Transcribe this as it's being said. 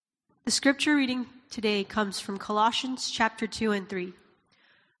The scripture reading today comes from Colossians chapter 2 and 3.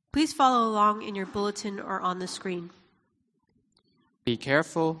 Please follow along in your bulletin or on the screen. Be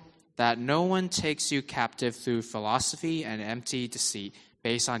careful that no one takes you captive through philosophy and empty deceit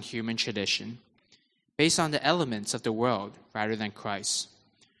based on human tradition, based on the elements of the world rather than Christ.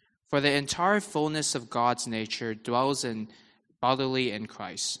 For the entire fullness of God's nature dwells bodily in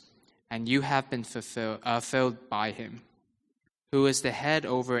Christ, and you have been filled by him, who is the head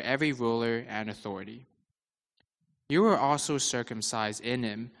over every ruler and authority. You were also circumcised in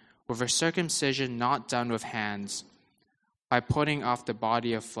him with a circumcision not done with hands, by putting off the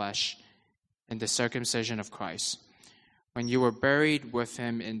body of flesh in the circumcision of Christ, when you were buried with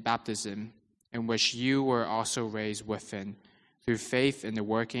him in baptism, in which you were also raised with him, through faith in the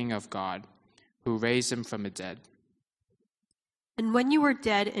working of God, who raised him from the dead. And when you were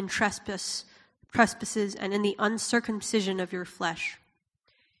dead in trespasses and in the uncircumcision of your flesh,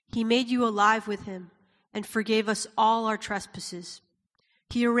 he made you alive with him and forgave us all our trespasses.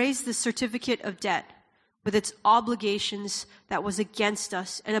 He erased the certificate of debt with its obligations that was against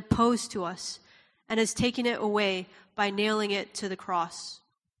us and opposed to us, and has taken it away by nailing it to the cross.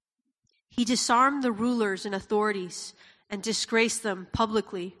 He disarmed the rulers and authorities and disgraced them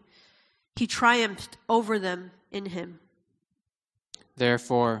publicly. He triumphed over them in him.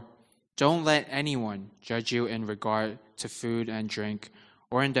 Therefore, don't let anyone judge you in regard to food and drink,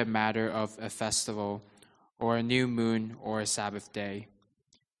 or in the matter of a festival, or a new moon, or a Sabbath day.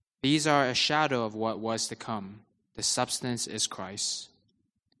 These are a shadow of what was to come. The substance is Christ.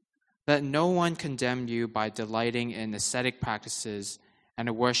 Let no one condemn you by delighting in ascetic practices and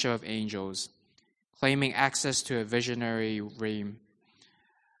the worship of angels, claiming access to a visionary realm.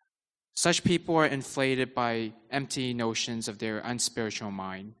 Such people are inflated by empty notions of their unspiritual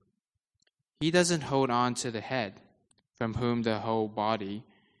mind. He doesn't hold on to the head, from whom the whole body,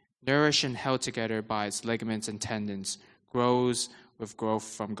 nourished and held together by its ligaments and tendons, grows with growth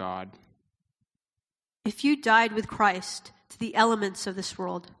from God. If you died with Christ to the elements of this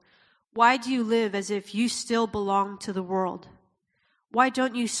world, why do you live as if you still belong to the world? Why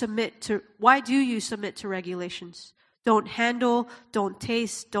do you submit to regulations? Don't handle, don't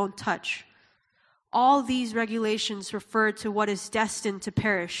taste, don't touch. All these regulations refer to what is destined to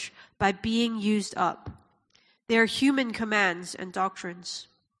perish by being used up. They are human commands and doctrines.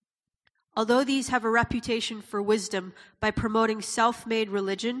 Although these have a reputation for wisdom by promoting self-made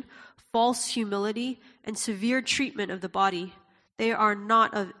religion, false humility, and severe treatment of the body, they are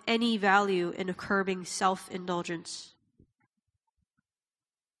not of any value in curbing self-indulgence.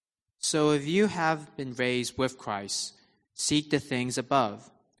 So if you have been raised with Christ, seek the things above,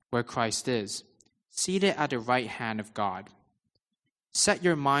 where Christ is, seated at the right hand of God. Set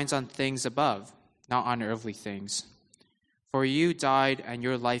your minds on things above, not on earthly things. For you died, and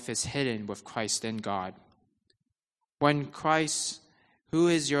your life is hidden with Christ in God. When Christ, who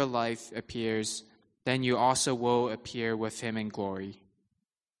is your life, appears, then you also will appear with him in glory.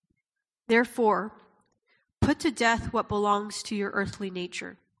 Therefore, put to death what belongs to your earthly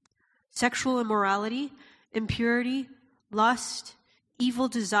nature: sexual immorality, impurity, lust, evil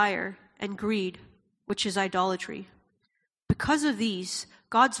desire, and greed, which is idolatry. Because of these,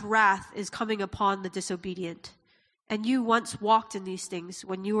 God's wrath is coming upon the disobedient. And you once walked in these things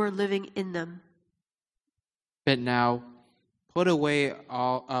when you were living in them. But now, put away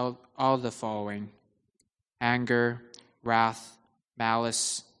all the following: anger, wrath,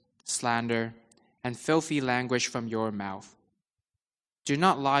 malice, slander, and filthy language from your mouth. Do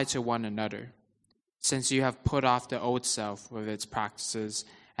not lie to one another, since you have put off the old self with its practices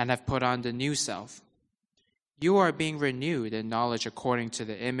and have put on the new self. You are being renewed in knowledge according to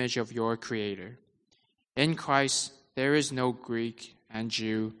the image of your Creator. In Christ, there is no Greek and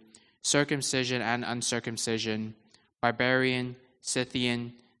Jew, circumcision and uncircumcision, barbarian,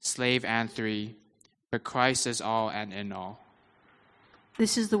 Scythian, slave and free, but Christ is all and in all.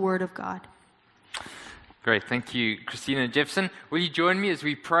 This is the word of God. Great, thank you, Christina and Jefferson. Will you join me as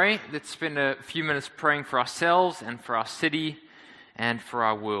we pray? Let's spend a few minutes praying for ourselves and for our city and for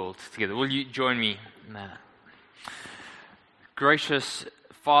our world together. Will you join me in that? Gracious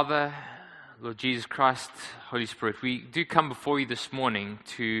Father, Lord Jesus Christ, Holy Spirit, we do come before you this morning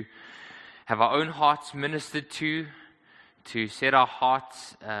to have our own hearts ministered to set our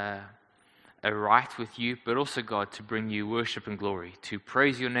hearts aright with you, but also, God, to bring you worship and glory, to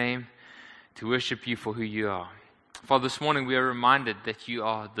praise your name, to worship you for who you are. Father, this morning we are reminded that you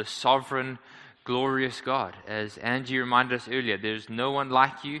are the sovereign, glorious God. As Angie reminded us earlier, there's no one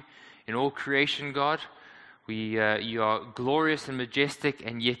like you in all creation, God. You are glorious and majestic,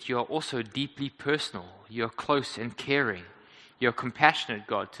 and yet you are also deeply personal. You are close and caring. You're compassionate,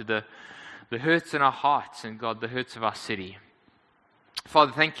 God, to the hurts in our hearts and, God, the hurts of our city.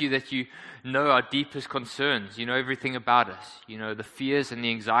 Father, thank you that you know our deepest concerns. You know everything about us. You know the fears and the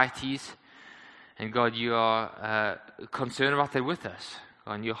anxieties. And, God, you are concerned about that with us.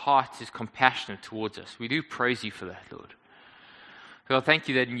 And your heart is compassionate towards us. We do praise you for that, Lord. God, thank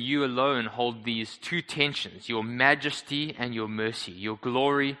you that you alone hold these two tensions, your majesty and your mercy, your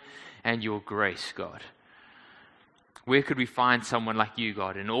glory and your grace, God. Where could we find someone like you,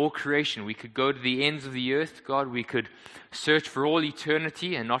 God? In all creation, we could go to the ends of the earth, God. We could search for all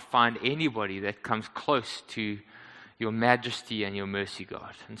eternity and not find anybody that comes close to your majesty and your mercy,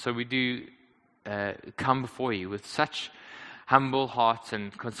 God. And so we do come before you with such humble hearts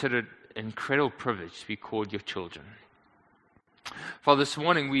and consider it an incredible privilege to be called your children. Father, this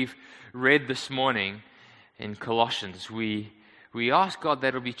morning we've read in Colossians, we ask, God, that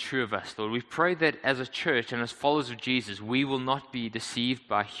it'll be true of us, Lord. We pray that as a church and as followers of Jesus, we will not be deceived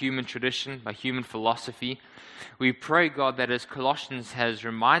by human tradition, by human philosophy. We pray, God, that as Colossians has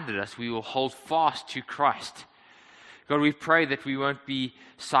reminded us, we will hold fast to Christ. God, we pray that we won't be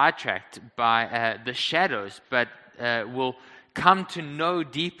sidetracked by the shadows, but will come to know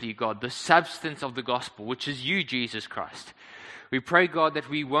deeply, God, the substance of the gospel, which is you, Jesus Christ. We pray, God, that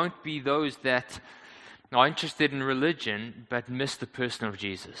we won't be those that are interested in religion, but miss the person of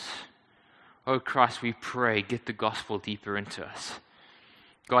Jesus. Oh, Christ, we pray, get the gospel deeper into us.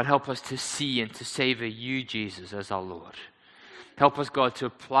 God, help us to see and to savor you, Jesus, as our Lord. Help us, God, to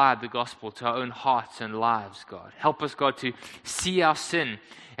apply the gospel to our own hearts and lives, God. Help us, God, to see our sin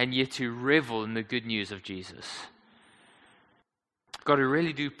and yet to revel in the good news of Jesus. God, I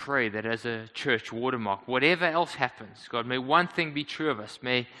really do pray that as a church, Watermark, whatever else happens, God, may one thing be true of us.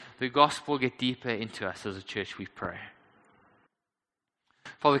 May the gospel get deeper into us as a church, we pray.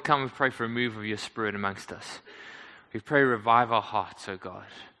 Father, come and pray for a move of your Spirit amongst us. We pray revive our hearts, oh God.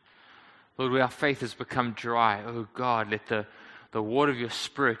 Lord, where our faith has become dry, oh God, let the water of your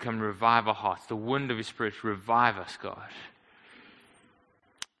Spirit come and revive our hearts. The wind of your Spirit revive us, God.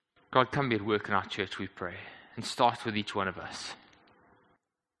 God, come be at work in our church, we pray. And start with each one of us.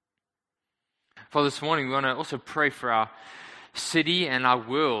 Father, this morning we want to also pray for our city and our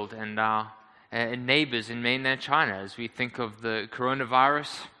world and our neighbors in mainland China as we think of the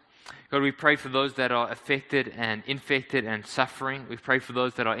coronavirus. God, we pray for those that are affected and infected and suffering. We pray for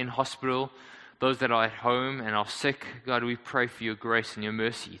those that are in hospital, those that are at home and are sick. God, we pray for your grace and your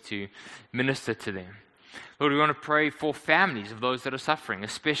mercy to minister to them. Lord, we want to pray for families of those that are suffering,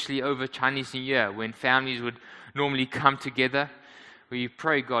 especially over Chinese New Year when families would normally come together. We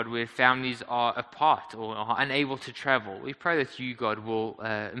pray, God, where families are apart or are unable to travel. We pray that you, God, will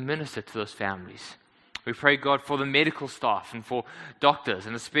minister to those families. We pray, God, for the medical staff and for doctors,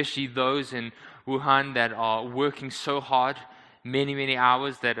 and especially those in Wuhan that are working so hard, many, many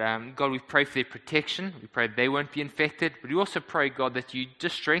hours, that, God, we pray for their protection. We pray they won't be infected. But we also pray, God, that you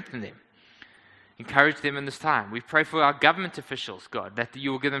just strengthen them. Encourage them in this time. We pray for our government officials, God, that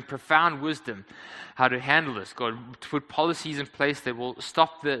you will give them profound wisdom how to handle this, God, to put policies in place that will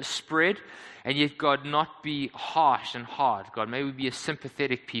stop the spread and yet, God, not be harsh and hard. God, may we be a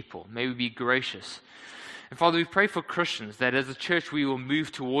sympathetic people. May we be gracious. And Father, we pray for Christians that as a church we will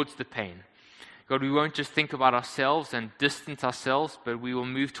move towards the pain. God, we won't just think about ourselves and distance ourselves, but we will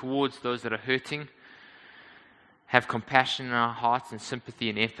move towards those that are hurting, have compassion in our hearts and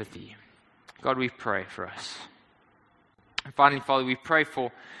sympathy and empathy. God, we pray for us. And finally, Father, we pray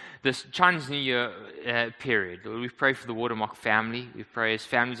for this Chinese New Year period. Lord, we pray for the Watermark family. We pray as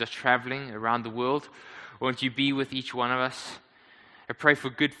families are traveling around the world, won't you be with each one of us? I pray for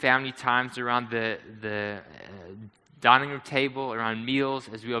good family times around the dining room table, around meals,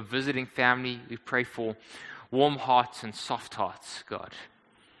 as we are visiting family. We pray for warm hearts and soft hearts, God.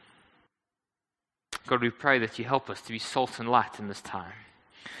 God, we pray that you help us to be salt and light in this time.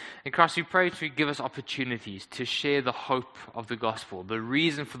 And Christ, we pray to give us opportunities to share the hope of the gospel, the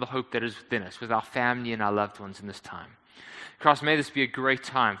reason for the hope that is within us, with our family and our loved ones in this time. Christ, may this be a great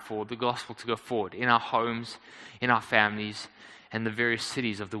time for the gospel to go forward in our homes, in our families, and the various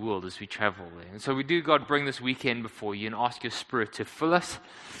cities of the world as we travel there. And so we do, God, bring this weekend before you and ask your Spirit to fill us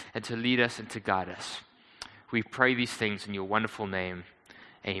and to lead us and to guide us. We pray these things in your wonderful name.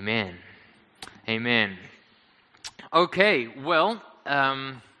 Amen. Amen. Okay, well,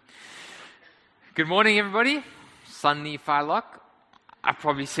 good morning, everybody. Sunny Philok. I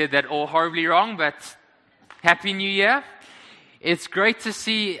probably said that all horribly wrong, but Happy New Year. It's great to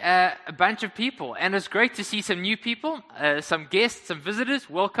see a bunch of people, and it's great to see some new people, some guests, some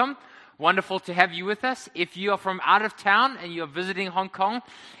visitors. Welcome. Wonderful to have you with us. If you are from out of town and you are visiting Hong Kong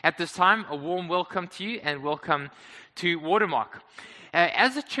at this time, a warm welcome to you and welcome to Watermark.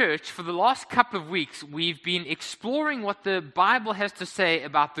 As a church, for the last couple of weeks, we've been exploring what the Bible has to say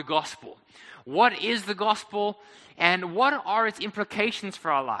about the gospel. What is the gospel and what are its implications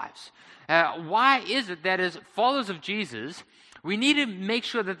for our lives? Why is it that as followers of Jesus, we need to make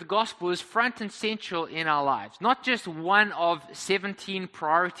sure that the gospel is front and central in our lives. Not just one of 17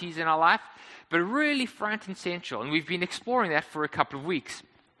 priorities in our life, but really front and central. And we've been exploring that for a couple of weeks.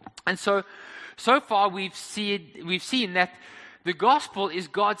 And so far we've seen that the gospel is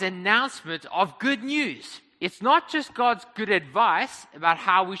God's announcement of good news. It's not just God's good advice about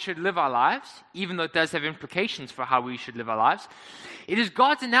how we should live our lives, even though it does have implications for how we should live our lives. It is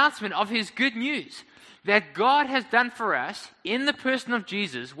God's announcement of His good news, that God has done for us in the person of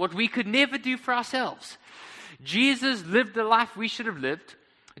Jesus what we could never do for ourselves. Jesus lived the life we should have lived.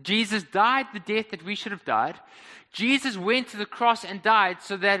 Jesus died the death that we should have died. Jesus went to the cross and died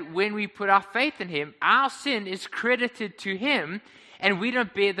so that when we put our faith in Him, our sin is credited to Him and we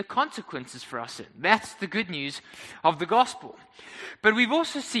don't bear the consequences for our sin. That's the good news of the gospel. But we've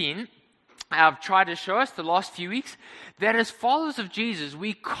also seen, I've tried to show us the last few weeks, that as followers of Jesus,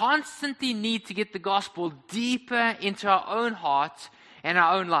 we constantly need to get the gospel deeper into our own hearts and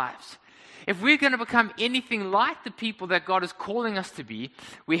our own lives. If we're going to become anything like the people that God is calling us to be,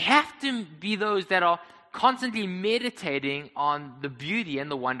 we have to be those that are constantly meditating on the beauty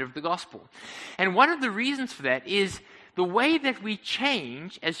and the wonder of the gospel. And one of the reasons for that is the way that we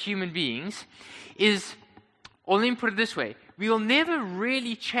change as human beings is, or let me put it this way, we will never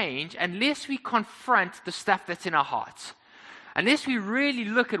really change unless we confront the stuff that's in our hearts. Unless we really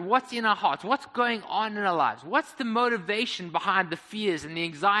look at what's in our hearts, what's going on in our lives, what's the motivation behind the fears and the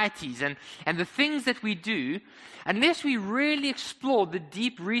anxieties and the things that we do, unless we really explore the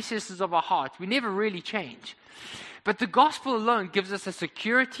deep recesses of our hearts, we never really change. But the gospel alone gives us a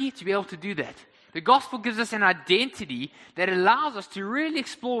security to be able to do that. The gospel gives us an identity that allows us to really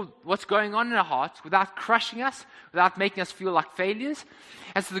explore what's going on in our hearts without crushing us, without making us feel like failures.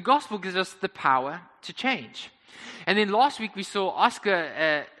 And so the gospel gives us the power to change. And then last week we saw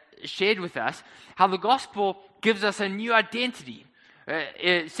Oscar shared with us how the gospel gives us a new identity.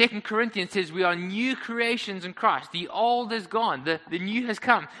 2 Corinthians says we are new creations in Christ. The old is gone, the new has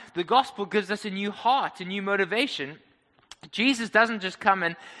come. The gospel gives us a new heart, a new motivation. Jesus doesn't just come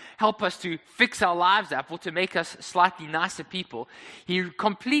and help us to fix our lives up or to make us slightly nicer people. He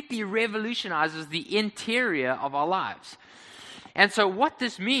completely revolutionizes the interior of our lives. And so what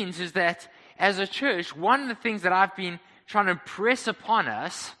this means is that as a church, one of the things that I've been trying to impress upon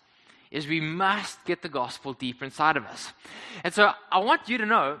us is we must get the gospel deep inside of us. And so I want you to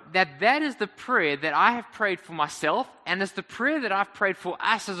know that that is the prayer that I have prayed for myself, and it's the prayer that I've prayed for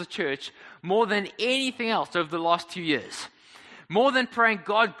us as a church more than anything else over the last 2 years. More than praying,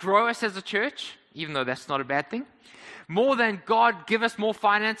 God, grow us as a church, even though that's not a bad thing. More than, God, give us more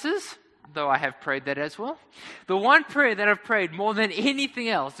finances, though I have prayed that as well. The one prayer that I've prayed more than anything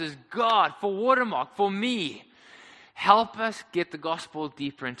else is, God, for Watermark, for me, help us get the gospel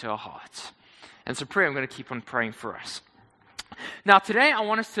deeper into our hearts. And so prayer, I'm going to keep on praying for us. Now, today I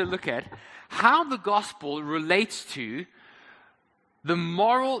want us to look at how the gospel relates to the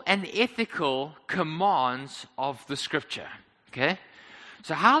moral and ethical commands of the Scripture. Okay?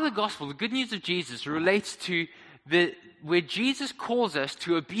 So how the gospel, the good news of Jesus, relates to where Jesus calls us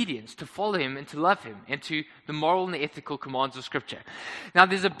to obedience, to follow Him and to love Him, and to the moral and the ethical commands of Scripture. Now,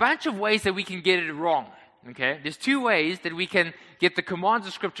 there's a bunch of ways that we can get it wrong. Okay? There's two ways that we can get the commands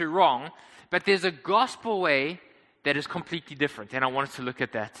of Scripture wrong, but there's a gospel way that is completely different, and I want us to look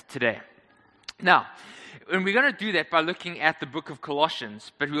at that today. Now, and we're going to do that by looking at the book of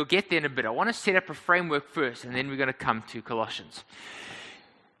Colossians, but we'll get there in a bit. I want to set up a framework first, and then we're going to come to Colossians.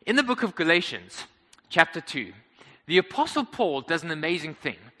 In the book of Galatians, chapter 2, the Apostle Paul does an amazing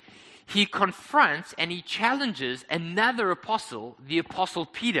thing. He confronts and he challenges another apostle, the Apostle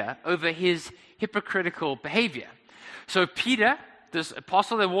Peter, over his hypocritical behavior. So Peter, this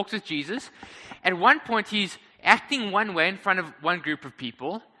apostle that walks with Jesus, at one point he's acting one way in front of one group of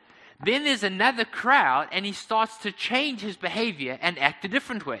people. Then there's another crowd, and he starts to change his behavior and act a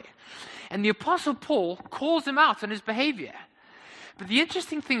different way. And the Apostle Paul calls him out on his behavior. But the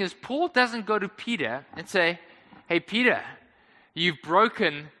interesting thing is, Paul doesn't go to Peter and say, hey, Peter, you've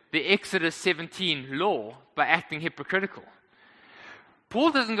broken the Exodus 17 law by acting hypocritical. Paul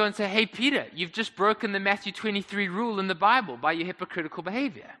doesn't go and say, hey, Peter, you've just broken the Matthew 23 rule in the Bible by your hypocritical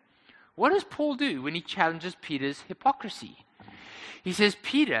behavior. What does Paul do when he challenges Peter's hypocrisy? He says,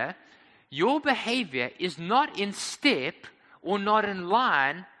 Peter, your behavior is not in step or not in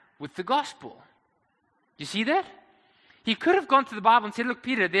line with the gospel. You see that? He could have gone to the Bible and said, look,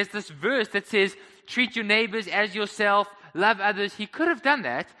 Peter, there's this verse that says, treat your neighbors as yourself, love others. He could have done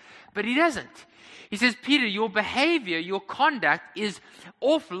that, but he doesn't. He says, Peter, your behavior, your conduct is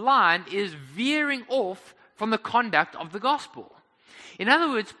offline, is veering off from the conduct of the gospel. In other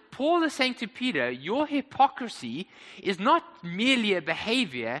words, Paul is saying to Peter, your hypocrisy is not merely a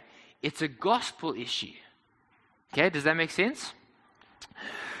behavior, it's a gospel issue. Okay, does that make sense?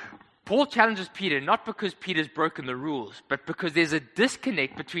 Paul challenges Peter not because Peter's broken the rules, but because there's a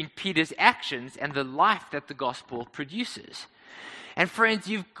disconnect between Peter's actions and the life that the gospel produces. And friends,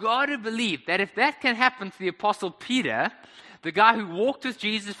 you've got to believe that if that can happen to the apostle Peter, the guy who walked with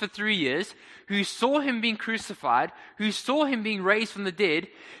Jesus for 3 years, who saw him being crucified, who saw him being raised from the dead,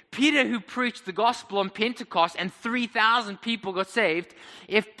 Peter who preached the gospel on Pentecost and 3,000 people got saved,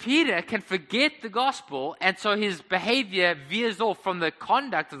 if Peter can forget the gospel and so his behavior veers off from the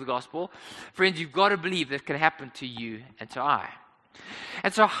conduct of the gospel, friends, you've got to believe that can happen to you and to I.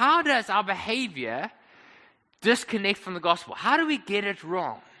 And so how does our behavior disconnect from the gospel? How do we get it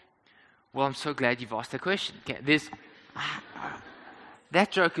wrong? Well, I'm so glad you've asked that question. Okay, that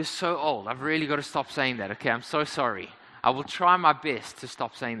joke is so old. I've really got to stop saying that. Okay, I'm so sorry. I will try my best to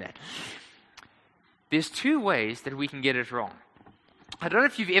stop saying that. There's 2 ways that we can get it wrong. I don't know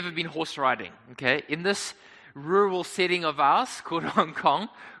if you've ever been horse riding. Okay, in this rural setting of ours called Hong Kong,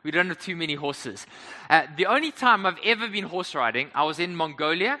 we don't have too many horses. The only time I've ever been horse riding, I was in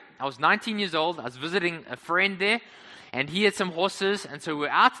Mongolia. I was 19 years old. I was visiting a friend there, and he had some horses, and so we're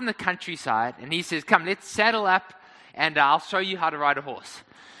out in the countryside, and he says, come, let's saddle up, and I'll show you how to ride a horse.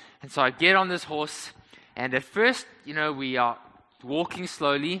 And so I get on this horse, and at first, we are walking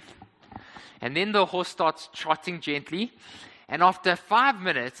slowly, and then the horse starts trotting gently, and after 5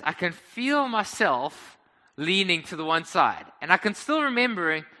 minutes, I can feel myself leaning to the one side. And I can still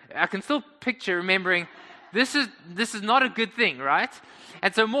picture remembering, this is not a good thing, right?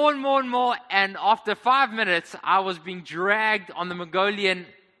 And so more and more and more, and after 5 minutes, I was being dragged on the Mongolian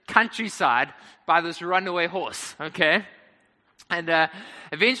countryside by this runaway horse, okay? And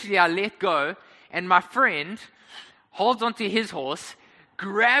eventually I let go, and my friend holds onto his horse,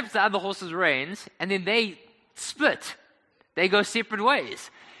 grabs the other horse's reins, and then they split. They go separate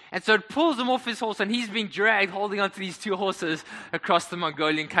ways. And so it pulls him off his horse, and he's being dragged, holding onto these 2 horses across the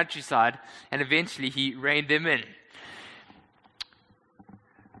Mongolian countryside, and eventually he reined them in.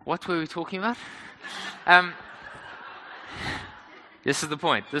 What were we talking about? This is the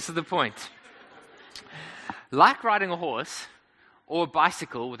point. Like riding a horse or a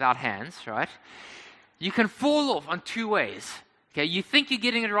bicycle without hands, right? You can fall off on 2 ways. Okay, you think you're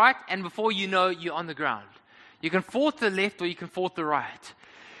getting it right, and before you know, you're on the ground. You can fall to the left or you can fall to the right.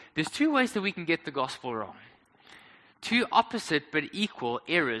 There's 2 ways that we can get the gospel wrong. 2 opposite but equal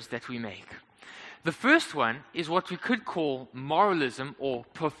errors that we make. The first one is what we could call moralism or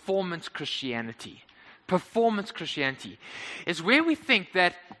performance Christianity. Performance Christianity is where we think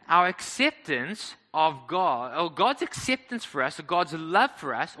that our acceptance of God, or God's acceptance for us, or God's love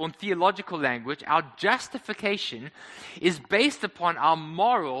for us, or in theological language, our justification is based upon our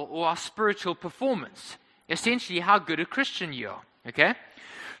moral or our spiritual performance. Essentially, how good a Christian you are. Okay?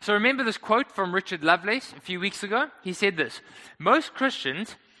 So remember this quote from Richard Lovelace a few weeks ago? He said this: most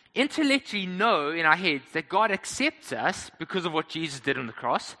Christians intellectually know in our heads that God accepts us because of what Jesus did on the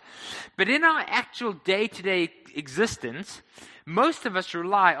cross, but in our actual day-to-day existence, most of us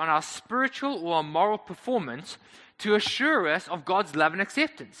rely on our spiritual or our moral performance to assure us of God's love and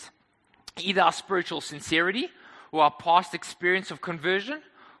acceptance. Either our spiritual sincerity, or our past experience of conversion,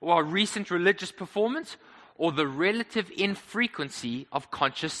 or our recent religious performance, or the relative infrequency of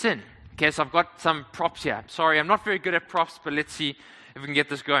conscious sin. Okay, so I've got some props here. Sorry, I'm not very good at props, but let's see if we can get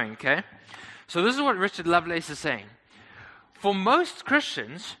this going, okay? So this is what Richard Lovelace is saying. For most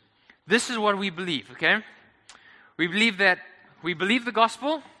Christians, this is what we believe, okay? We believe the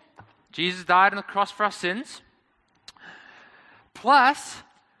gospel. Jesus died on the cross for our sins. Plus,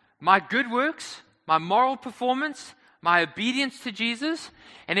 my good works, my moral performance, my obedience to Jesus.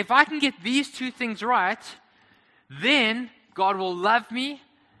 And if I can get these 2 things right, then God will love me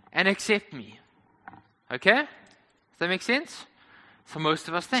and accept me. Okay? Does that make sense? So most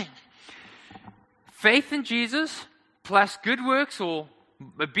of us think. Faith in Jesus plus good works or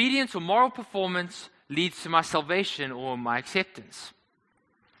obedience or moral performance leads to my salvation or my acceptance.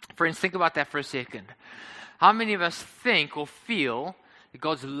 Friends, think about that for a second. How many of us think or feel that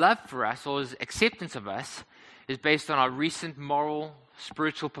God's love for us or His acceptance of us is based on our recent moral,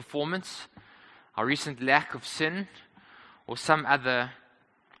 spiritual performance, our recent lack of sin, or some other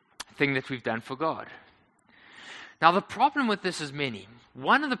thing that we've done for God? Now, the problem with this is many.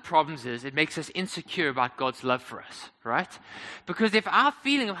 One of the problems is it makes us insecure about God's love for us, right? Because if our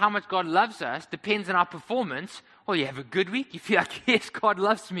feeling of how much God loves us depends on our performance, well, you have a good week, you feel like, yes, God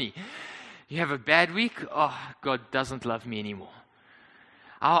loves me. You have a bad week, oh, God doesn't love me anymore.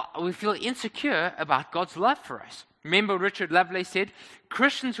 We feel insecure about God's love for us. Remember Richard Lovelace said,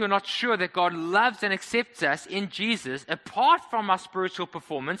 Christians who are not sure that God loves and accepts us in Jesus, apart from our spiritual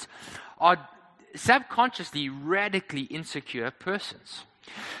performance, are subconsciously radically insecure persons.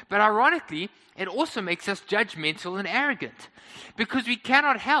 But ironically, it also makes us judgmental and arrogant, because we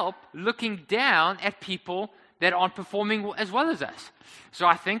cannot help looking down at people that aren't performing as well as us. So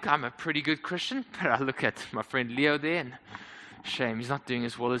I think I'm a pretty good Christian, but I look at my friend Leo there and shame, he's not doing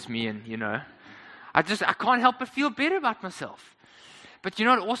as well as me, and I can't help but feel better about myself. But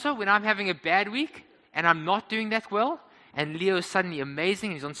also when I'm having a bad week and I'm not doing that well, and Leo is suddenly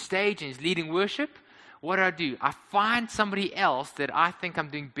amazing, he's on stage and he's leading worship, what do? I find somebody else that I think I'm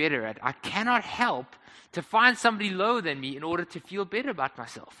doing better at. I cannot help to find somebody lower than me in order to feel better about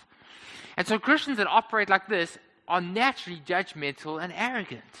myself. And so Christians that operate like this are naturally judgmental and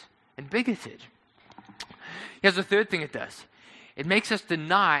arrogant and bigoted. Here's the third thing it does. It makes us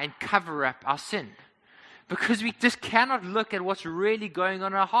deny and cover up our sin, because we just cannot look at what's really going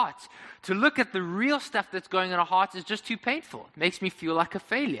on in our hearts. To look at the real stuff that's going on in our hearts is just too painful. It makes me feel like a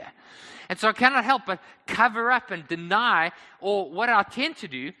failure. And so I cannot help but cover up and deny, or what I tend to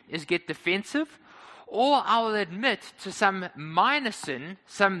do is get defensive, or I will admit to some minor sin,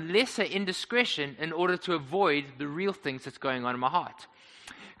 some lesser indiscretion, in order to avoid the real things that's going on in my heart.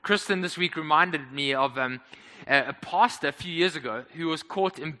 Kristen this week reminded me of a pastor a few years ago who was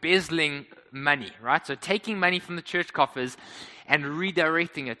caught embezzling money, right? So taking money from the church coffers and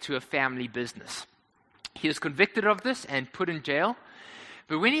redirecting it to a family business. He was convicted of this and put in jail.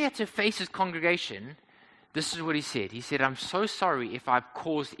 But when he had to face his congregation, this is what he said. He said, I'm so sorry if I've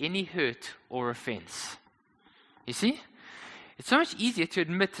caused any hurt or offense. You see? It's so much easier to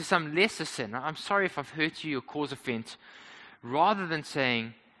admit to some lesser sin. I'm sorry if I've hurt you or caused offense, rather than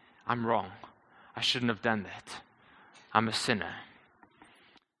saying, I'm wrong. I shouldn't have done that. I'm a sinner.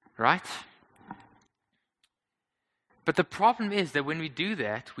 Right? But the problem is that when we do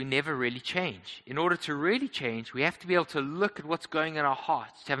that, we never really change. In order to really change, we have to be able to look at what's going on in our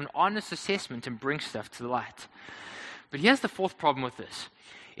hearts, to have an honest assessment and bring stuff to the light. But here's the fourth problem with this,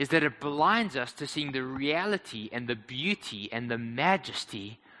 is that it blinds us to seeing the reality and the beauty and the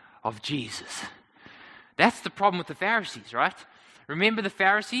majesty of Jesus. That's the problem with the Pharisees, right? Remember the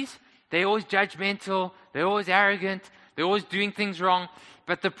Pharisees? They're always judgmental, they're always arrogant, they're always doing things wrong.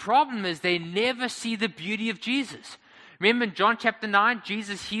 But the problem is they never see the beauty of Jesus. Remember in John chapter 9,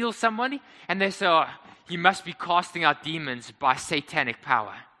 Jesus heals somebody, and they say, oh, he must be casting out demons by satanic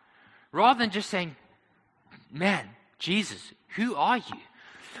power. Rather than just saying, man, Jesus, who are you?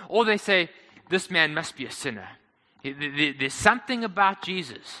 Or they say, this man must be a sinner. There's something about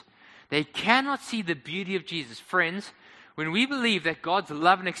Jesus. They cannot see the beauty of Jesus. Friends, when we believe that God's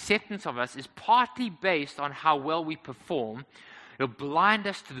love and acceptance of us is partly based on how well we perform, it'll blind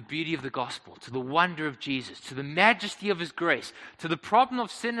us to the beauty of the gospel, to the wonder of Jesus, to the majesty of his grace, to the problem of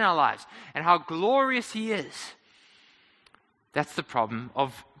sin in our lives, and how glorious he is. That's the problem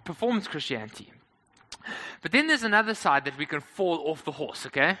of performance Christianity. But then there's another side that we can fall off the horse,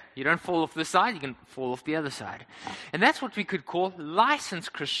 okay? You don't fall off this side, you can fall off the other side. And that's what we could call license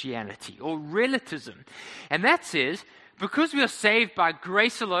Christianity or relativism. And that says, because we are saved by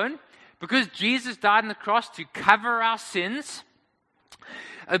grace alone, because Jesus died on the cross to cover our sins,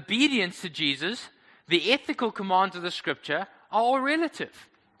 obedience to Jesus, the ethical commands of the scripture are all relative.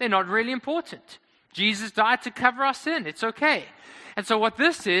 They're not really important. Jesus died to cover our sin. It's okay. And so what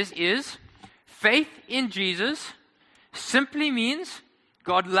this is faith in Jesus simply means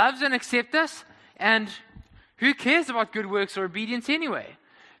God loves and accepts us, and who cares about good works or obedience anyway?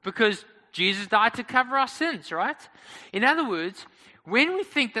 Because Jesus died to cover our sins, right? In other words, when we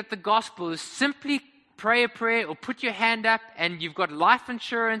think that the gospel is simply pray a prayer or put your hand up and you've got life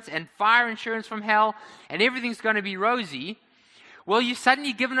insurance and fire insurance from hell and everything's going to be rosy, well, you're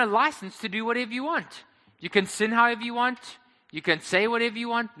suddenly given a license to do whatever you want. You can sin however you want. You can say whatever you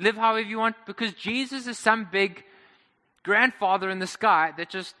want, live however you want, because Jesus is some big grandfather in the sky that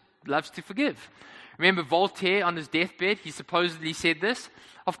just loves to forgive. Remember Voltaire on his deathbed, he supposedly said this,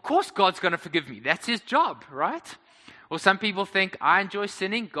 of course God's going to forgive me. That's his job, right? Or some people think, I enjoy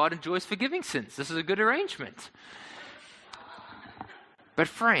sinning, God enjoys forgiving sins. This is a good arrangement. But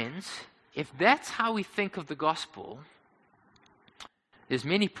friends, if that's how we think of the gospel, there's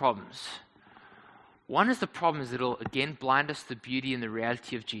many problems. One is the problem is it'll again blind us to the beauty and the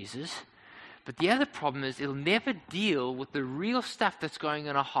reality of Jesus. But the other problem is it'll never deal with the real stuff that's going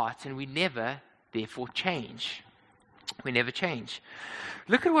on in our hearts, and we never, therefore, change. We never change.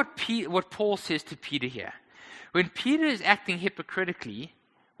 Look at what Paul says to Peter here. When Peter is acting hypocritically,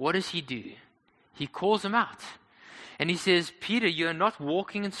 what does he do? He calls him out. And he says, Peter, you are not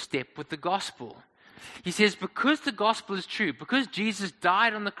walking in step with the gospel. He says, because the gospel is true, because Jesus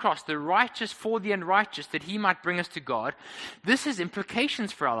died on the cross, the righteous for the unrighteous, that he might bring us to God, this has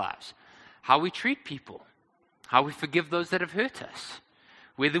implications for our lives. How we treat people, how we forgive those that have hurt us,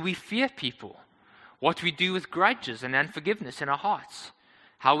 whether we fear people, what we do with grudges and unforgiveness in our hearts,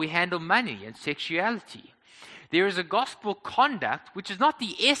 how we handle money and sexuality. There is a gospel conduct, which is not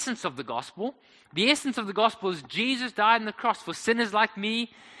the essence of the gospel. The essence of the gospel is Jesus died on the cross for sinners like me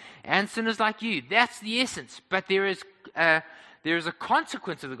and sinners like you. That's the essence. But there is a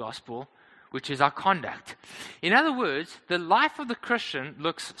consequence of the gospel, which is our conduct. In other words, the life of the Christian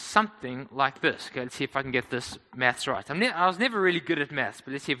looks something like this. Okay, let's see if I can get this maths right. I was never really good at maths,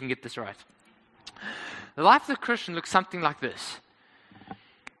 but let's see if we can get this right. The life of the Christian looks something like this.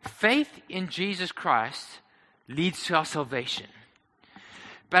 Faith in Jesus Christ leads to our salvation.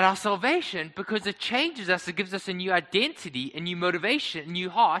 But our salvation, because it changes us, it gives us a new identity, a new motivation, a new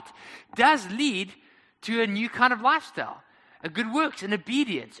heart, does lead to a new kind of lifestyle. A good works, an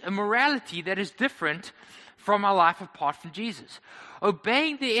obedience, a morality that is different from our life apart from Jesus.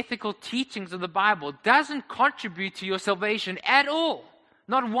 Obeying the ethical teachings of the Bible doesn't contribute to your salvation at all.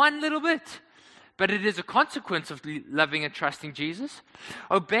 Not one little bit. But it is a consequence of loving and trusting Jesus.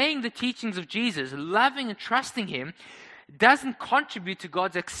 Obeying the teachings of Jesus, loving and trusting him, doesn't contribute to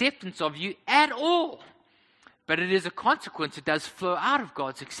God's acceptance of you at all. But it is a consequence. It does flow out of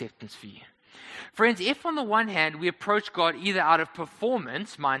God's acceptance for you. Friends, if on the one hand we approach God either out of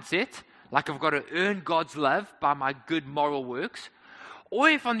performance mindset, like I've got to earn God's love by my good moral works, or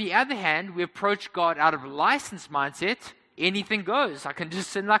if on the other hand we approach God out of license mindset, anything goes. I can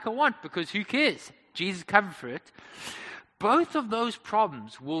just sin like I want because who cares? Jesus covered for it. Both of those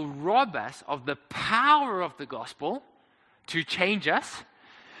problems will rob us of the power of the gospel to change us.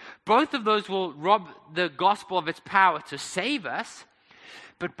 Both of those will rob the gospel of its power to save us.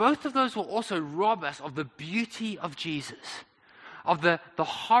 But both of those will also rob us of the beauty of Jesus, of the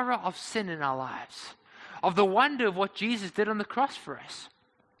horror of sin in our lives, of the wonder of what Jesus did on the cross for us.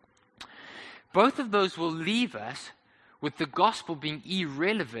 Both of those will leave us with the gospel being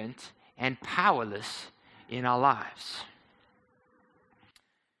irrelevant and powerless in our lives.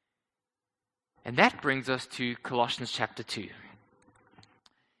 And that brings us to Colossians chapter 2.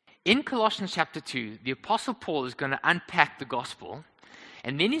 In Colossians chapter 2, the Apostle Paul is going to unpack the gospel,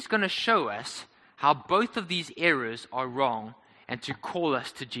 and then he's going to show us how both of these errors are wrong and to call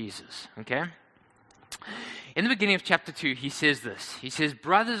us to Jesus. Okay? In the beginning of chapter 2, he says this. He says,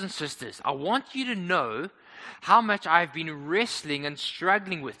 brothers and sisters, I want you to know how much I've been wrestling and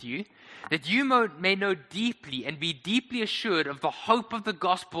struggling with you, that you may know deeply and be deeply assured of the hope of the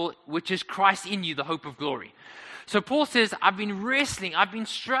gospel, which is Christ in you, the hope of glory. So Paul says, I've been wrestling, I've been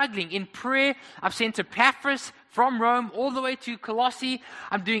struggling in prayer. I've sent Epaphras from Rome all the way to Colossae.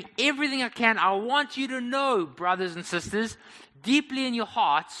 I'm doing everything I can. I want you to know, brothers and sisters, deeply in your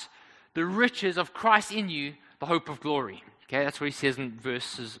hearts, the riches of Christ in you, the hope of glory. Okay, that's what he says in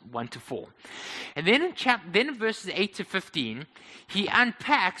verses 1 to 4. And then in verses 8 to 15, he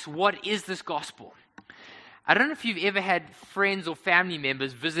unpacks what is this gospel. I don't know if you've ever had friends or family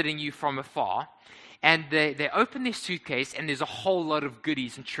members visiting you from afar, and they open their suitcase and there's a whole lot of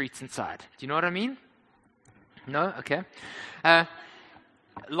goodies and treats inside. Do you know what I mean? No? Okay. About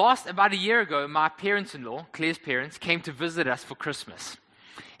a year ago, my parents-in-law, Claire's parents, came to visit us for Christmas.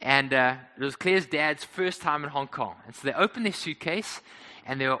 And it was Claire's dad's first time in Hong Kong. And so they opened their suitcase,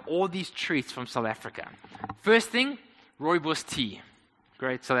 and there were all these treats from South Africa. First thing, rooibos tea.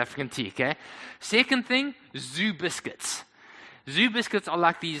 Great South African tea, okay? Second thing, zoo biscuits. Zoo biscuits are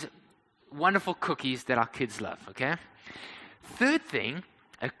like these wonderful cookies that our kids love, okay? Third thing,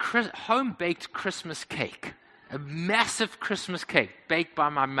 a home-baked Christmas cake. A massive Christmas cake baked by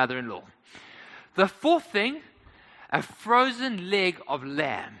my mother-in-law. The fourth thing, a frozen leg of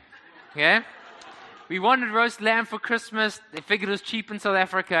lamb. Okay? We wanted roast lamb for Christmas. They figured it was cheap in South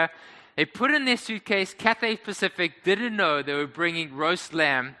Africa. They put it in their suitcase. Cathay Pacific didn't know they were bringing roast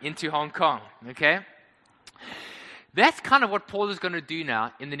lamb into Hong Kong. Okay? That's kind of what Paul is going to do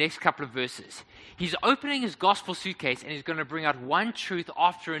now in the next couple of verses. He's opening his gospel suitcase and he's going to bring out one truth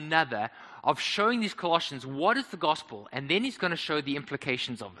after another of showing these Colossians what is the gospel, and then he's going to show the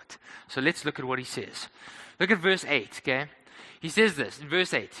implications of it. So let's look at what he says. Look at verse 8, okay? He says this in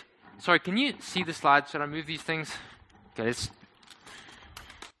verse 8. Sorry, can you see the slide? Should I move these things? Okay,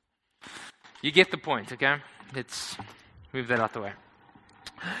 You get the point, okay? Let's move that out the way.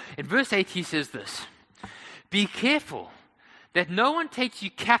 In verse 8, he says this: "Be careful that no one takes you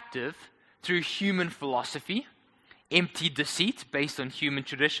captive through human philosophy, empty deceit based on human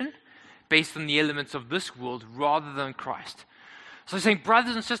tradition, based on the elements of this world rather than Christ." So he's saying,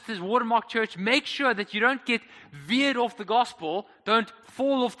 brothers and sisters, Watermark Church, make sure that you don't get veered off the gospel, don't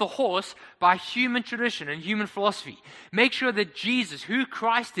fall off the horse by human tradition and human philosophy. Make sure that Jesus, who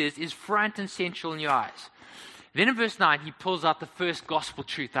Christ is front and central in your eyes. Then in verse 9, he pulls out the first gospel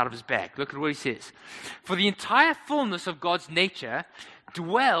truth out of his bag. Look at what he says. "For the entire fullness of God's nature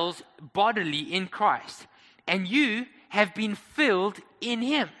dwells bodily in Christ, and you have been filled in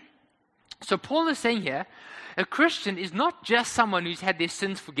him." So Paul is saying here, a Christian is not just someone who's had their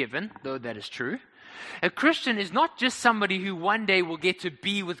sins forgiven, though that is true. A Christian is not just somebody who one day will get to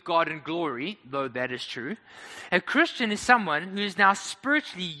be with God in glory, though that is true. A Christian is someone who is now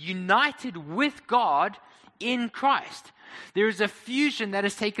spiritually united with God in Christ. There is a fusion that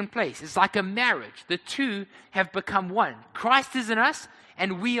has taken place. It's like a marriage. The two have become one. Christ is in us,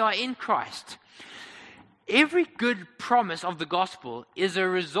 and we are in Christ. Every good promise of the gospel is a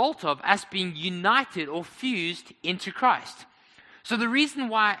result of us being united or fused into Christ. So the reason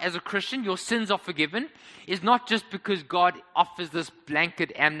why, as a Christian, your sins are forgiven is not just because God offers this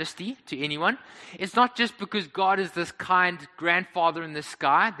blanket amnesty to anyone. It's not just because God is this kind grandfather in the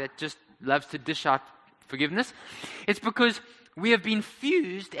sky that just loves to dish out forgiveness. It's because we have been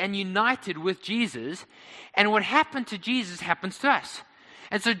fused and united with Jesus, and what happened to Jesus happens to us.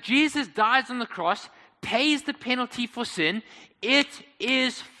 And so Jesus dies on the cross, pays the penalty for sin. It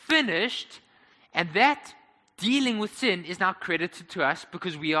is finished, and that dealing with sin is now credited to us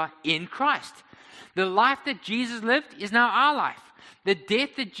because we are in Christ. The life that Jesus lived is now our life. The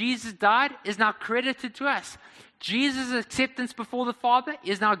death that Jesus died is now credited to us. Jesus' acceptance before the Father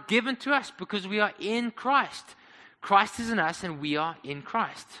is now given to us because we are in Christ. Christ is in us and we are in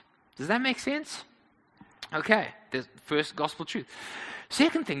Christ. Does that make sense? Okay, the first gospel truth.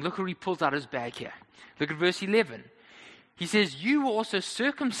 Second thing, look what he pulls out of his bag here. Look at verse 11. He says, "You were also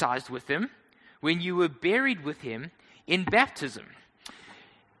circumcised with him when you were buried with him in baptism."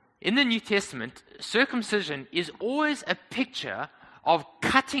 In the New Testament, circumcision is always a picture of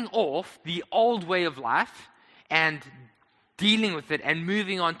cutting off the old way of life and dealing with it and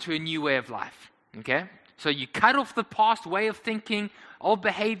moving on to a new way of life. Okay? So you cut off the past way of thinking, old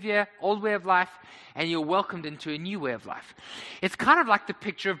behavior, old way of life, and you're welcomed into a new way of life. It's kind of like the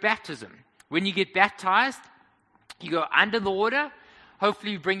picture of baptism. When you get baptized, you go under the water.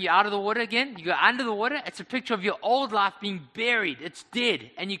 Hopefully, we bring you out of the water again. You go under the water. It's a picture of your old life being buried. It's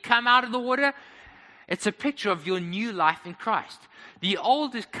dead. And you come out of the water. It's a picture of your new life in Christ. The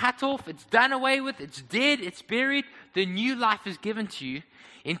old is cut off. It's done away with. It's dead. It's buried. The new life is given to you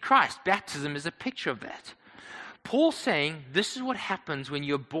in Christ. Baptism is a picture of that. Paul's saying this is what happens when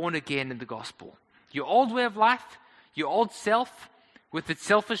you're born again in the gospel. Your old way of life, your old self, with its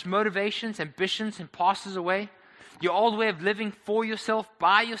selfish motivations, ambitions, and passes away. Your old way of living for yourself,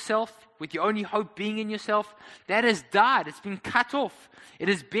 by yourself, with your only hope being in yourself, that has died. It's been cut off. It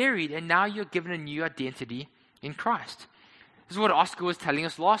is buried, and now you're given a new identity in Christ. This is what Oscar was telling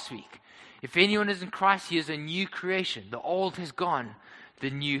us last week. If anyone is in Christ, he is a new creation. The old has gone. The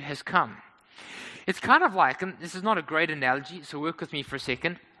new has come. It's kind of like, and this is not a great analogy, so work with me for a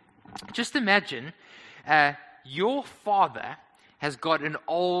second. Just imagine your father has got an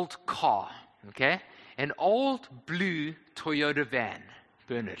old car, okay? An old blue Toyota van,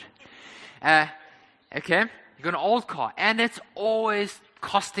 Bernard. Okay, you've got an old car, and it's always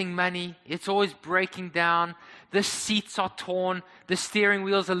costing money. It's always breaking down. The seats are torn. The steering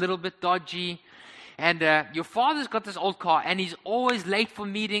wheel's a little bit dodgy. And your father's got this old car, and he's always late for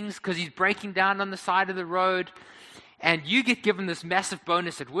meetings because he's breaking down on the side of the road. And you get given this massive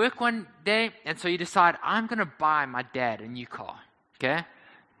bonus at work one day, and so you decide, I'm going to buy my dad a new car. Okay?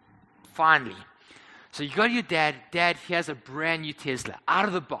 Finally. So you go to your dad. Dad, he has a brand new Tesla, out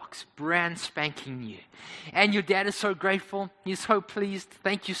of the box, brand spanking new. And your dad is so grateful. He's so pleased.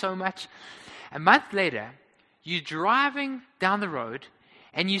 Thank you so much. A month later, you're driving down the road,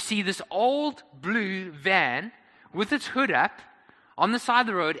 and you see this old blue van with its hood up on the side of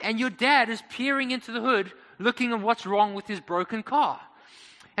the road, and your dad is peering into the hood, looking at what's wrong with his broken car.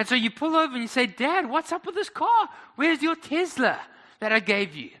 And so you pull over and you say, Dad, what's up with this car? Where's your Tesla that I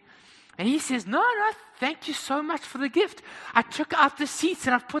gave you? And he says, no, thank you so much for the gift. I took out the seats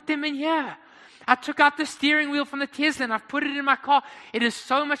and I've put them in here. I took out the steering wheel from the Tesla and I've put it in my car. It is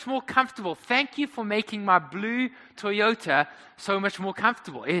so much more comfortable. Thank you for making my blue Toyota so much more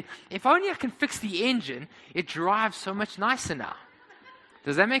comfortable. If only I can fix the engine, it drives so much nicer now.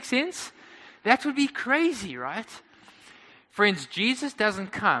 Does that make sense? That would be crazy, right? Friends, Jesus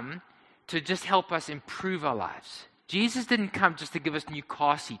doesn't come to just help us improve our lives. Jesus didn't come just to give us new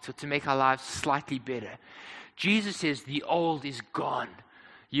car seats or to make our lives slightly better. Jesus says the old is gone.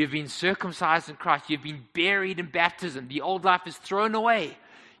 You've been circumcised in Christ. You've been buried in baptism. The old life is thrown away.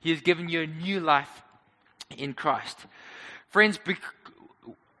 He has given you a new life in Christ. Friends,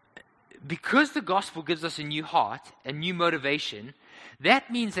 because the gospel gives us a new heart, a new motivation,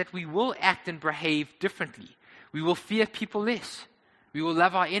 that means that we will act and behave differently. We will fear people less. We will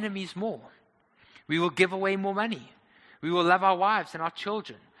love our enemies more. We will give away more money. We will love our wives and our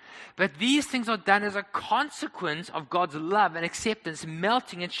children. But these things are done as a consequence of God's love and acceptance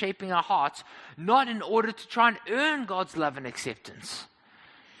melting and shaping our hearts, not in order to try and earn God's love and acceptance.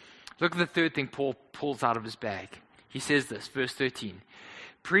 Look at the third thing Paul pulls out of his bag. He says this, verse 13.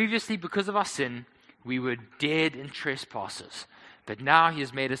 Previously, because of our sin, we were dead in trespasses, but now he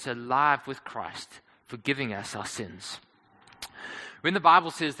has made us alive with Christ, forgiving us our sins. When the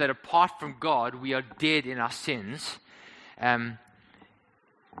Bible says that apart from God, we are dead in our sins,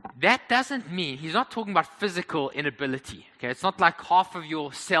 that doesn't mean, he's not talking about physical inability. Okay, it's not like half of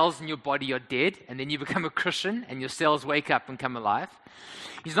your cells in your body are dead, and then you become a Christian, and your cells wake up and come alive.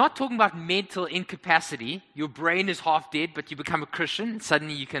 He's not talking about mental incapacity. Your brain is half dead, but you become a Christian, and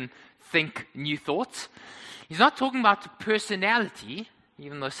suddenly you can think new thoughts. He's not talking about personality,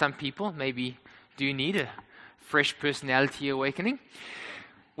 even though some people maybe do need a fresh personality awakening.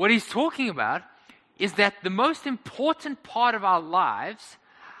 What he's talking about is that the most important part of our lives,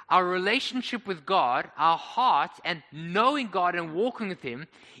 our relationship with God, our heart, and knowing God and walking with Him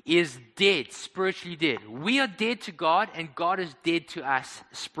is dead, spiritually dead. We are dead to God, and God is dead to us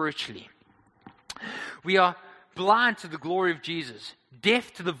spiritually. We are blind to the glory of Jesus,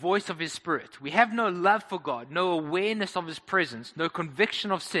 deaf to the voice of His Spirit. We have no love for God, no awareness of His presence, no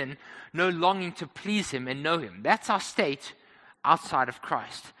conviction of sin, no longing to please Him and know Him. That's our state outside of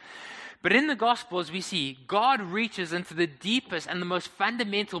Christ. But in the Gospels, we see God reaches into the deepest and the most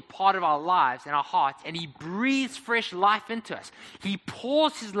fundamental part of our lives and our hearts, and He breathes fresh life into us. He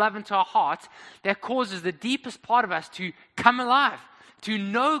pours His love into our hearts that causes the deepest part of us to come alive, to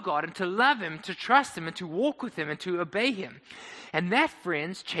know God and to love Him, to trust Him and to walk with Him and to obey Him. And that,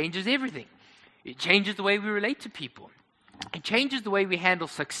 friends, changes everything. It changes the way we relate to people. It changes the way we handle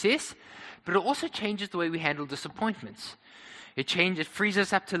success, but it also changes the way we handle disappointments. It frees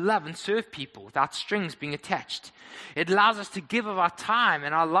us up to love and serve people without strings being attached. It allows us to give of our time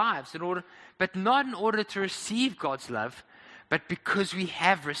and our lives but not in order to receive God's love, but because we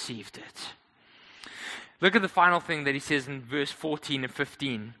have received it. Look at the final thing that he says in verse 14 and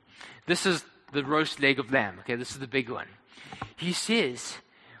 15. This is the roast leg of lamb. Okay, this is the big one. He says,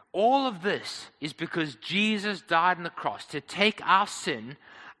 all of this is because Jesus died on the cross to take our sin,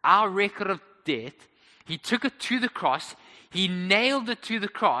 our record of death. He took it to the cross. He nailed it to the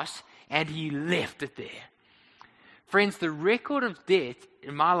cross, and He left it there. Friends, the record of death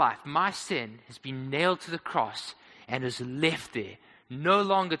in my life, my sin, has been nailed to the cross and is left there, no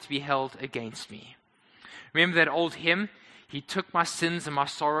longer to be held against me. Remember that old hymn? He took my sins and my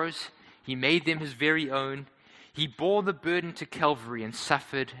sorrows. He made them His very own. He bore the burden to Calvary and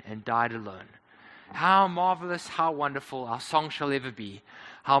suffered and died alone. How marvelous, how wonderful our song shall ever be.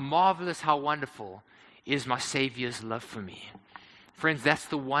 How marvelous, how wonderful is my Savior's love for me. Friends, that's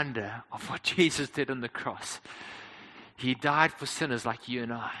the wonder of what Jesus did on the cross. He died for sinners like you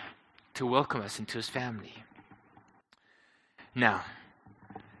and I to welcome us into His family. Now,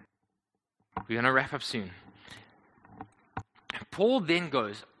 we're going to wrap up soon. Paul then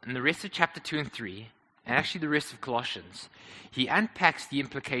goes, in the rest of chapter 2 and 3, and actually the rest of Colossians, he unpacks the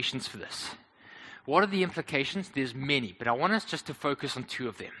implications for this. What are the implications? There's many, but I want us just to focus on two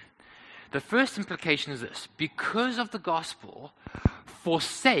of them. The first implication is this: because of the gospel,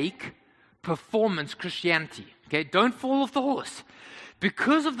 forsake performance Christianity. Okay, don't fall off the horse.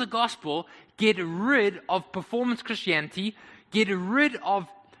 Because of the gospel, get rid of performance Christianity, get rid of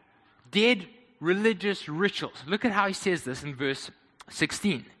dead religious rituals. Look at how he says this in verse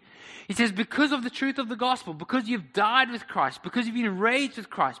 16. He says, because of the truth of the gospel, because you've died with Christ, because you've been raised with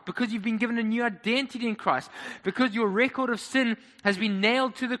Christ, because you've been given a new identity in Christ, because your record of sin has been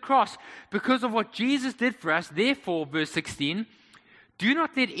nailed to the cross, because of what Jesus did for us, therefore, verse 16, do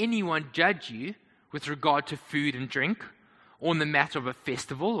not let anyone judge you with regard to food and drink, or in the matter of a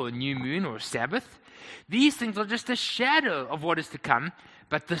festival, or a new moon, or a Sabbath. These things are just a shadow of what is to come,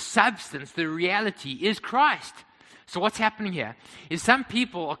 but the substance, the reality, is Christ. So what's happening here is some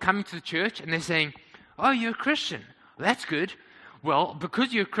people are coming to the church and they're saying, oh, you're a Christian. Well, that's good. Well,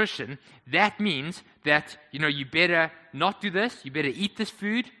 because you're a Christian, that means that, you better not do this. You better eat this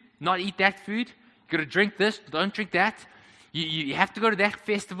food. not eat that food. You've got to drink this, don't drink that. You have to go to that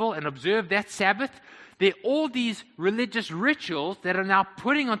festival and observe that Sabbath. There are all these religious rituals that are now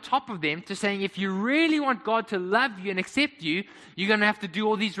putting on top of them to saying, if you really want God to love you and accept you, you're going to have to do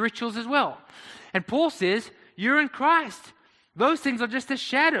all these rituals as well. And Paul says, you're in Christ. Those things are just a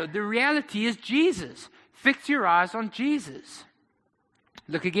shadow. The reality is Jesus. Fix your eyes on Jesus.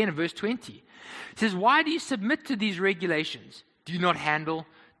 Look again at verse 20. It says, why do you submit to these regulations? Do not handle,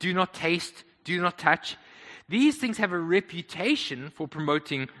 do not taste, do not touch. These things have a reputation for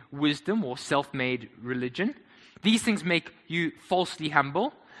promoting wisdom or self-made religion. These things make you falsely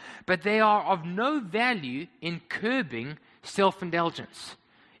humble, but they are of no value in curbing self-indulgence.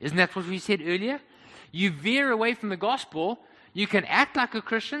 Isn't that what we said earlier? You veer away from the gospel, you can act like a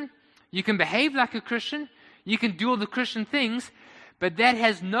Christian, you can behave like a Christian, you can do all the Christian things, but that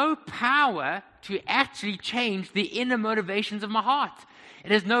has no power to actually change the inner motivations of my heart.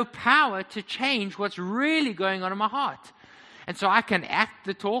 It has no power to change what's really going on in my heart. And so I can act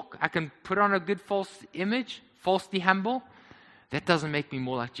the talk, I can put on a good false image, falsely humble. That doesn't make me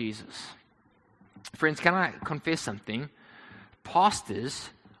more like Jesus. Friends, can I confess something? Pastors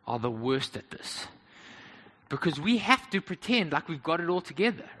are the worst at this. Because we have to pretend like we've got it all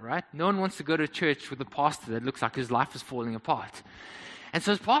together, right? No one wants to go to church with a pastor that looks like his life is falling apart. And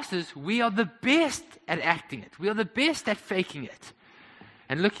so as pastors, we are the best at acting it. We are the best at faking it.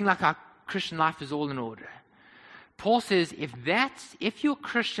 And looking like our Christian life is all in order. Paul says, if your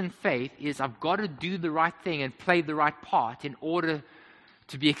Christian faith is, I've got to do the right thing and play the right part in order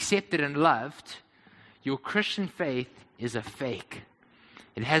to be accepted and loved, your Christian faith is a fake.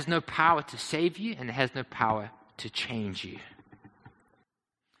 It has no power to save you, and it has no power to change you.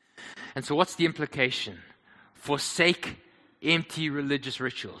 And so what's the implication? Forsake empty religious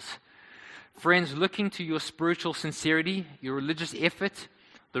rituals. Friends, looking to your spiritual sincerity, your religious effort,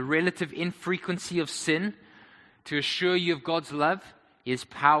 the relative infrequency of sin to assure you of God's love is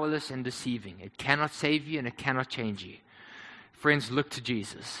powerless and deceiving. It cannot save you and it cannot change you. Friends, look to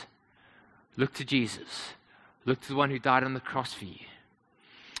Jesus. Look to Jesus. Look to the one who died on the cross for you.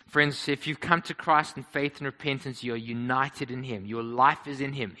 Friends, if you've come to Christ in faith and repentance, you are united in Him. Your life is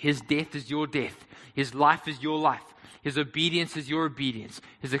in Him. His death is your death. His life is your life. His obedience is your obedience.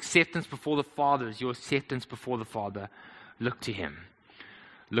 His acceptance before the Father is your acceptance before the Father. Look to Him.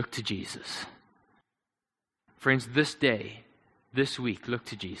 Look to Jesus. Friends, this day, this week, look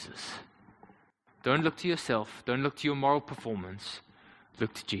to Jesus. Don't look to yourself. Don't look to your moral performance.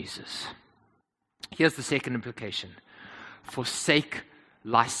 Look to Jesus. Here's the second implication. Forsake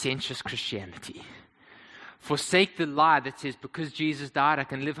licentious Christianity. Forsake the lie that says, because Jesus died, I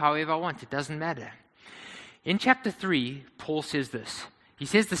can live however I want. It doesn't matter. In chapter 3, Paul says this. He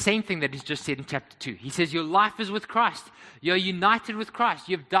says the same thing that he's just said in chapter 2. He says, your life is with Christ. You're united with Christ.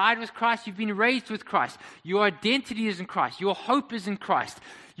 You've died with Christ. You've been raised with Christ. Your identity is in Christ. Your hope is in Christ.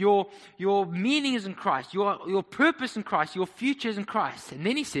 Your meaning is in Christ. Your purpose in Christ. Your future is in Christ. And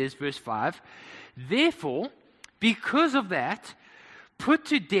then he says, verse 5, therefore, because of that, put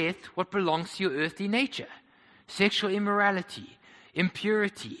to death what belongs to your earthly nature. Sexual immorality,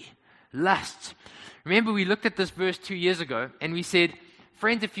 impurity, lust. Remember, we looked at this verse 2 years ago, and we said,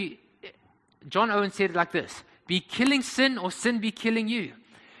 friends, John Owen said it like this, be killing sin or sin be killing you.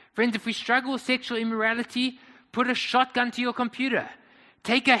 Friends, if we struggle with sexual immorality, put a shotgun to your computer.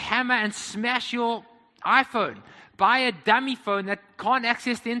 Take a hammer and smash your iPhone. Buy a dummy phone that can't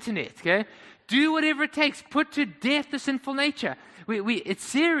access the internet, okay? Do whatever it takes. Put to death the sinful nature. It's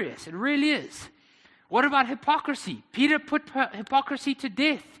serious. It really is. What about hypocrisy? Peter put hypocrisy to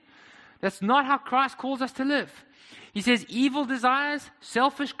death. That's not how Christ calls us to live. He says, evil desires,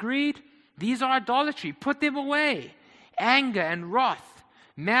 selfish greed, these are idolatry. Put them away. Anger and wrath,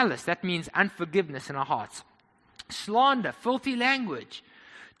 malice, that means unforgiveness in our hearts. Slander, filthy language.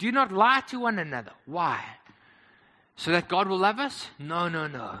 Do not lie to one another. Why? So that God will love us?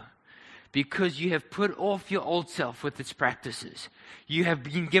 No. Because you have put off your old self with its practices. You have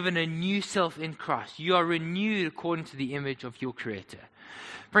been given a new self in Christ. You are renewed according to the image of your Creator.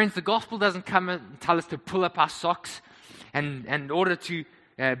 Friends, the gospel doesn't come and tell us to pull up our socks and in order to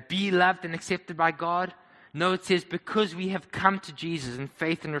be loved and accepted by God. No, it says because we have come to Jesus in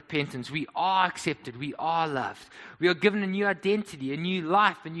faith and repentance, we are accepted, we are loved. We are given a new identity, a new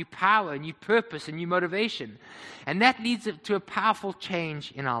life, a new power, a new purpose, a new motivation. And that leads to a powerful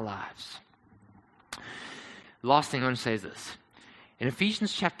change in our lives. Last thing I want to say is this. In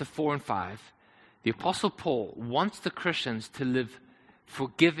Ephesians chapter 4 and 5, the Apostle Paul wants the Christians to live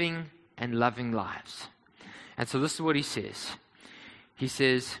forgiving and loving lives. And so this is what he says. He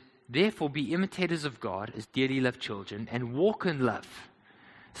says, therefore be imitators of God as dearly loved children and walk in love.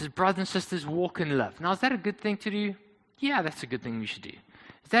 It says, brothers and sisters, walk in love. Now, is that a good thing to do? Yeah, that's a good thing we should do.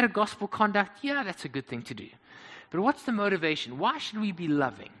 Is that a gospel conduct? Yeah, that's a good thing to do. But what's the motivation? Why should we be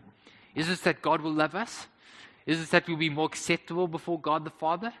loving? Is it that God will love us? Is it that we'll be more acceptable before God the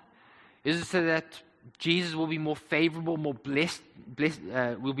Father? Is it so that Jesus will be more favorable, more blessed,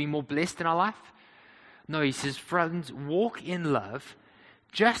 will be more blessed in our life? No, he says, friends, walk in love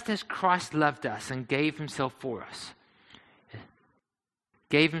just as Christ loved us and gave himself for us.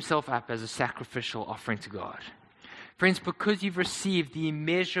 Gave himself up as a sacrificial offering to God. Friends, because you've received the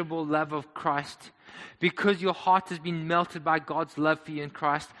immeasurable love of Christ, because your heart has been melted by God's love for you in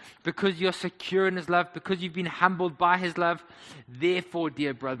Christ, because you're secure in his love, because you've been humbled by his love, therefore,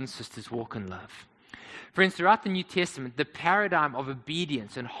 dear brothers and sisters, walk in love. Friends, throughout the New Testament, the paradigm of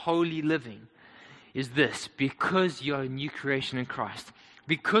obedience and holy living is this: because you're a new creation in Christ.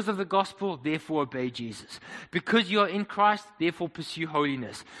 Because of the gospel, therefore obey Jesus. Because you are in Christ, therefore pursue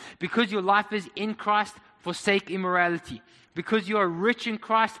holiness. Because your life is in Christ, forsake immorality. Because you are rich in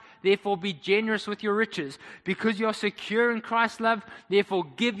Christ, therefore be generous with your riches. Because you are secure in Christ's love, therefore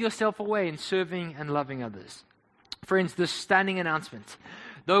give yourself away in serving and loving others. Friends, this stunning announcement: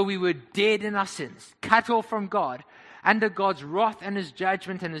 though we were dead in our sins, cut off from God, under God's wrath and his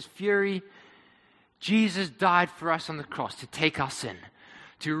judgment and his fury, Jesus died for us on the cross to take our sin,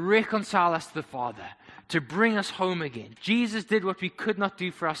 to reconcile us to the Father, to bring us home again. Jesus did what we could not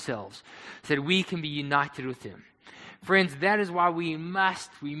do for ourselves, so that we can be united with him. Friends, that is why we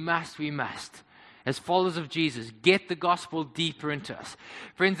must, as followers of Jesus, get the gospel deeper into us.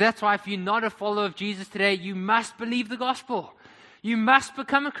 Friends, that's why if you're not a follower of Jesus today, you must believe the gospel. You must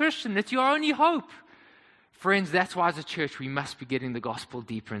become a Christian. It's your only hope. Friends, that's why as a church we must be getting the gospel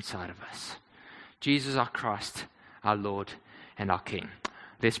deeper inside of us. Jesus, our Christ, our Lord, and our King.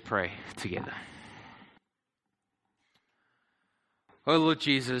 Let's pray together. Oh Lord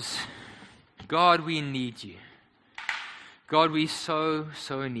Jesus, God, we need you. God, we so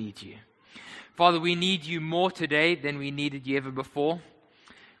need you. Father, we need you more today than we needed you ever before.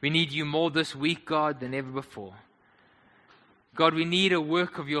 We need you more this week, God, than ever before. God, we need a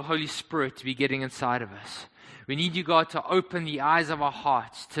work of your Holy Spirit to be getting inside of us. We need you, God, to open the eyes of our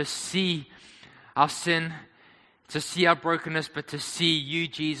hearts, to see our sin, to see our brokenness, but to see you,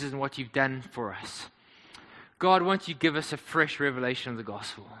 Jesus, and what you've done for us. God, won't you give us a fresh revelation of the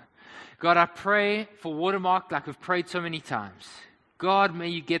gospel? God, I pray for Watermark like we've prayed so many times. God, may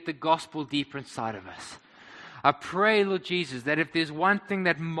you get the gospel deeper inside of us. I pray, Lord Jesus, that if there's one thing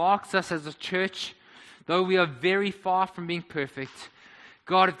that marks us as a church, though we are very far from being perfect,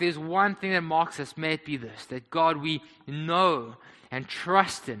 God, if there's one thing that marks us, may it be this: that God, we know and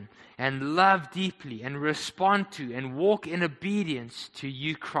trust in and love deeply and respond to and walk in obedience to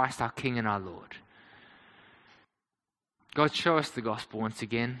you, Christ, our King and our Lord. God, show us the gospel once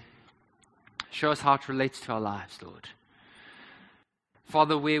again. Show us how it relates to our lives, Lord.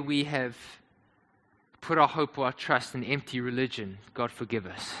 Father, where we have put our hope or our trust in empty religion, God, forgive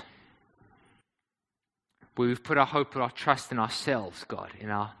us. Where we've put our hope or our trust in ourselves, God, in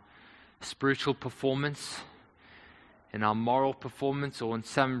our spiritual performance, in our moral performance, or in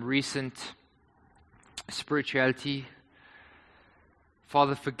some recent spirituality,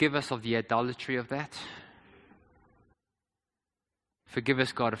 Father, forgive us of the idolatry of that. Forgive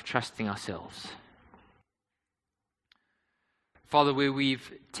us, God, of trusting ourselves. Father, where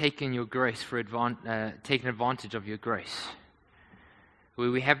we've taken your grace taken advantage of your grace,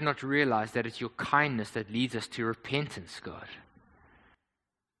 where we have not realized that it's your kindness that leads us to repentance, God.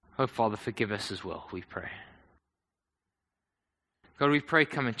 Oh, Father, forgive us as well, we pray. God, we pray,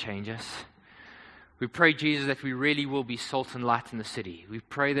 come and change us. We pray, Jesus, that we really will be salt and light in the city. We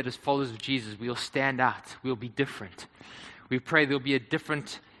pray that as followers of Jesus, we'll stand out, we'll be different. We pray there'll be a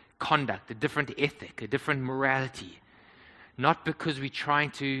different conduct, a different ethic, a different morality. Not because we're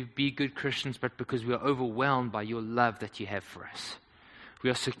trying to be good Christians, but because we are overwhelmed by your love that you have for us. We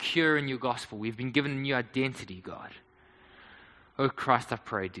are secure in your gospel. We've been given a new identity, God. Oh, Christ, I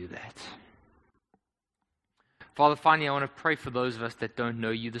pray, do that. Father, finally, I want to pray for those of us that don't know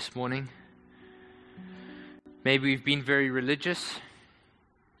you this morning. Maybe we've been very religious.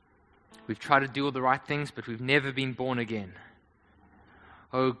 We've tried to do all the right things, but we've never been born again.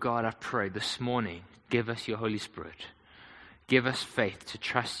 Oh, God, I pray this morning, give us your Holy Spirit. Give us faith to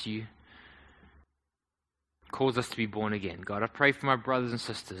trust you. Cause us to be born again. God, I pray for my brothers and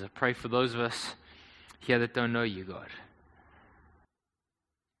sisters. I pray for those of us here that don't know you, God.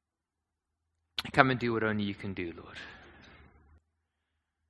 Come and do what only you can do, Lord.